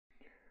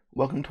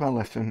Welcome to our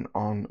lesson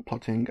on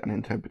plotting and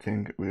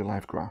interpreting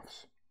real-life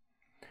graphs.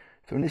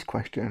 So in this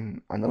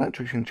question, an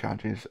electrician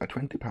charges a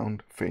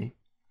 £20 fee,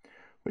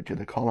 which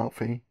is a call-out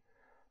fee,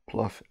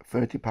 plus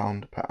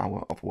 £30 per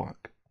hour of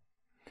work.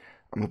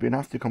 And we've been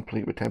asked to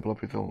complete the table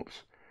of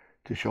results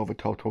to show the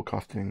total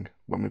costing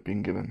when we've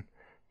been given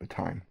the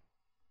time.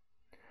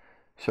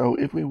 So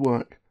if we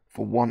work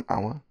for 1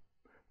 hour,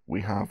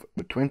 we have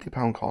the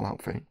 £20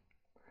 call-out fee,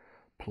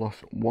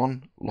 plus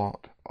one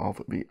lot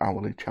of the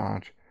hourly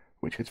charge,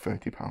 which is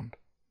 £30.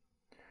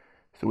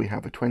 So we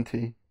have a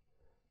 20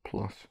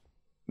 plus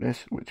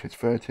this, which is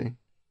 30,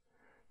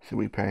 so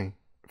we pay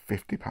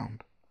 £50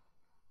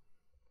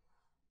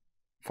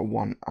 for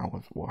 1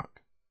 hour's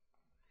work.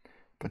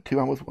 For 2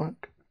 hours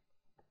work,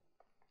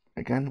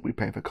 again we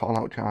pay the call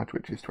out charge,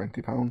 which is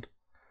 £20,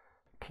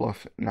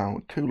 plus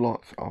now 2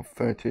 lots of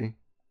 30,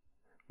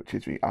 which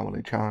is the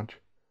hourly charge,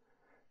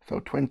 so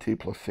 20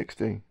 plus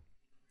 60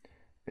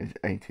 is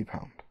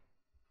 £80.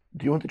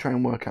 Do you want to try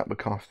and work out the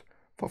cost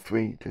for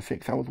 3 to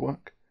 6 hours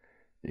work?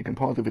 You can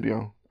pause the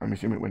video and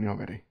resume it when you're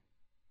ready.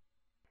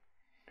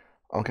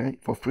 Okay,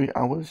 for 3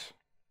 hours,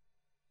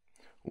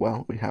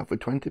 well, we have the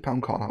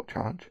 £20 call out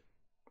charge,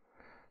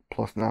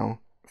 plus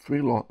now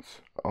 3 lots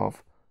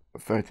of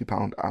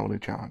 £30 hourly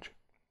charge,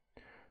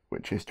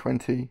 which is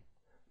 20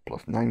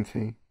 plus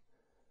 90,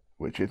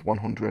 which is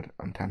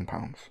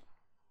 £110.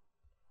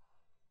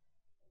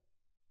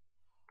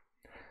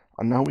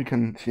 And now we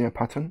can see a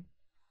pattern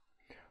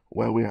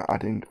where we are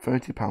adding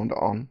 £30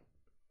 on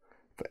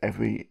for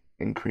every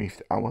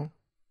increased hour.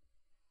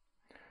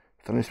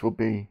 So this will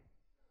be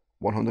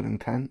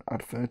 110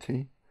 add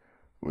 30,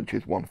 which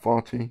is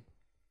 140,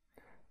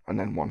 and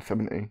then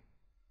 170,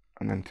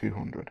 and then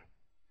 200.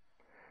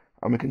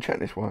 And we can check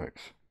this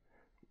works.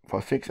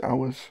 For 6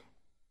 hours,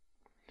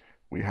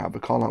 we have the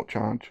call out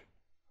charge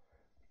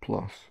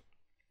plus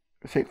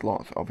 6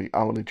 lots of the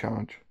hourly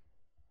charge,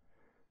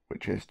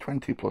 which is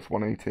 20 plus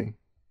 180,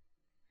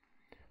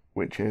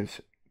 which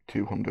is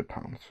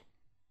 £200.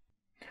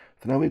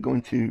 So now we're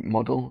going to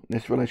model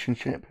this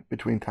relationship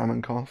between time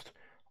and cost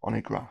on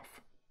a graph.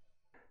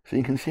 So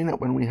you can see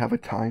that when we have a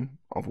time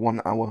of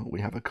 1 hour,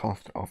 we have a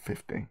cost of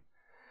 50.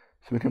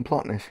 So we can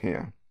plot this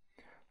here,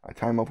 a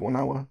time of 1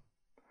 hour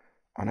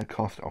and a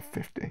cost of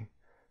 50.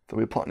 So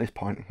we plot this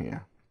point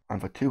here. And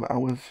for 2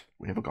 hours,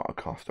 we have got a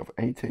cost of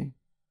 80.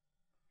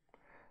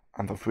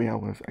 And for 3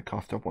 hours, a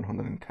cost of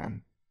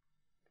 110.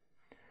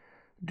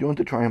 Do you want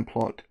to try and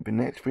plot the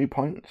next 3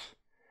 points?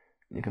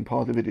 You can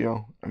pause the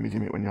video and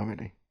resume it when you're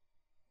ready.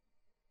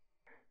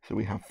 So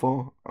we have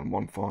 4 and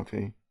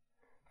 140,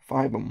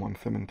 5 and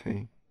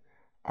 170,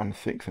 and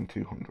 6 and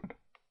 200.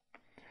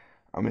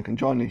 And we can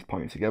join these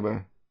points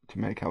together to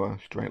make our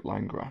straight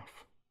line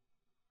graph.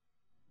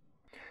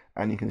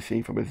 And you can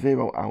see for the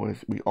 0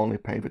 hours, we only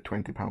pay the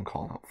 £20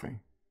 call out fee.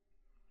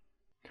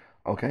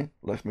 Okay,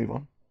 let's move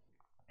on.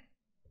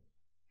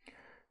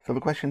 So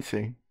for question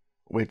C,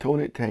 we're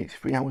told it takes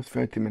 3 hours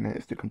 30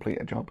 minutes to complete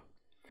a job.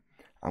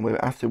 And we're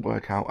asked to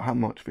work out how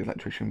much the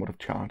electrician would have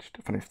charged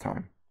for this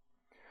time.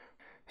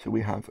 So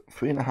we have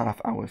 3.5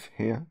 hours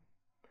here.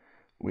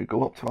 We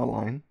go up to our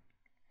line,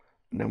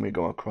 and then we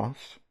go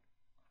across,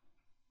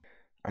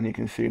 and you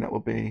can see that will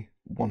be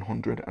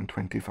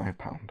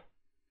 £125.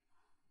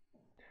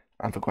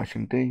 And for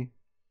question D,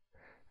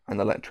 an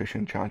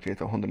electrician charges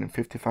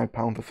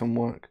 £155 for some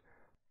work.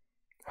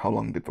 How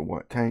long did the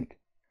work take?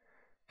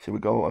 So we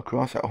go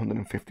across at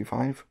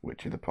 155,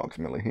 which is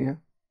approximately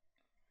here.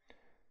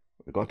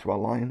 We go to our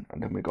line,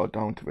 and then we go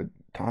down to the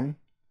time.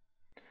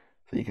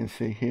 So you can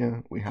see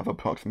here we have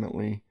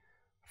approximately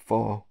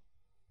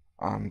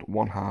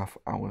 4.5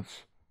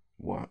 hours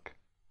work.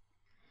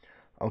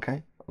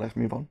 Okay, let's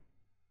move on.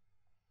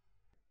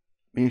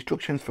 The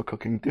instructions for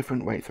cooking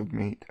different weights of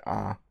meat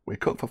are: we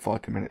cook for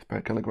 40 minutes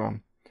per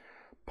kilogram,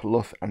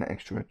 plus an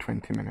extra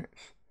 20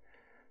 minutes.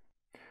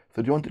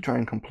 So do you want to try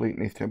and complete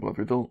this table of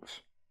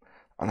results,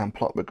 and then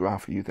plot the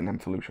graph using them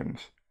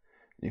solutions?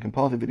 You can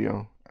pause the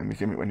video and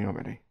resume it when you're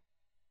ready.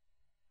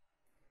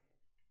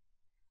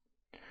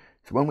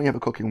 So when we have a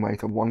cooking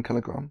weight of 1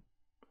 kilogram,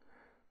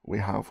 we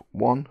have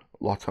 1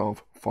 lot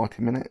of 40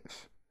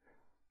 minutes,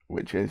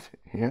 which is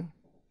here,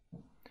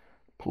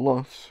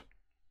 plus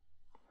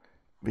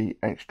the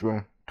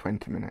extra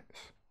 20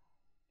 minutes.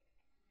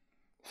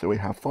 So we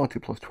have 40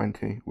 plus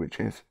 20, which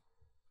is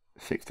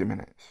 60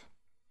 minutes.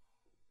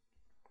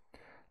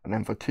 And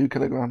then for 2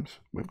 kilograms,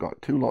 we've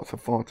got 2 lots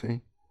of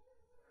 40,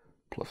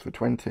 plus the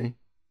 20,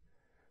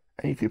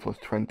 80 plus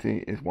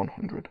 20 is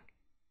 100.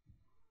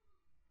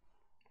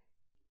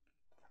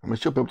 And we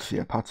should be able to see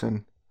a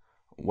pattern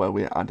where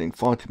we're adding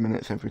 40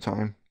 minutes every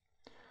time.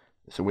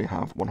 So we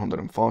have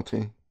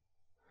 140,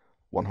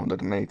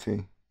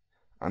 180,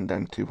 and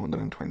then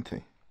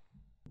 220.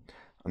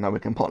 And now we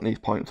can plot these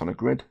points on a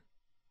grid.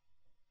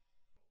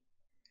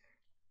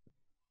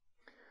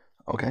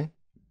 Okay,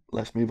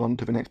 let's move on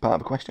to the next part of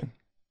the question.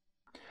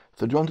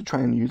 So do you want to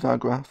try and use our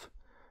graph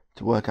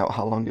to work out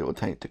how long it will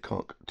take to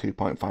cook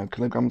 2.5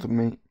 kilograms of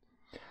meat?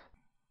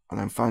 And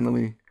then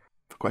finally,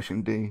 for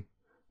question D,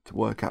 to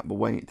work out the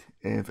weight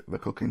if the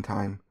cooking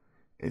time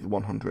is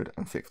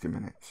 160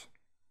 minutes.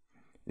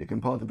 You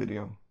can pause the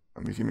video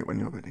and resume it when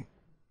you're ready.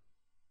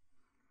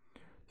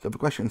 So for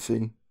question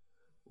C,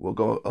 we'll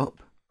go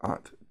up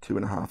at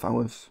 2.5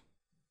 hours,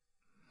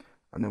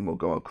 and then we'll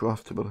go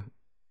across to the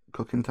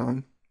cooking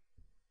time,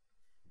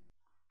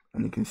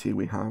 and you can see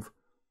we have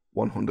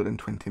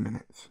 120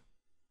 minutes.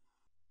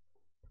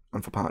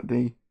 And for part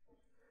D,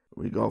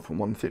 we go from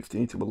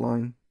 160 to the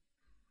line,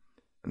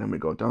 and then we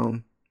go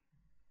down,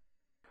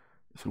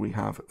 so we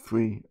have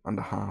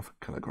 3.5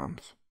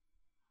 kilograms.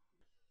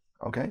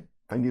 Okay,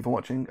 thank you for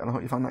watching, and I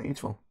hope you found that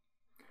useful.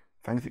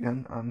 Thanks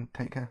again, and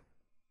take care.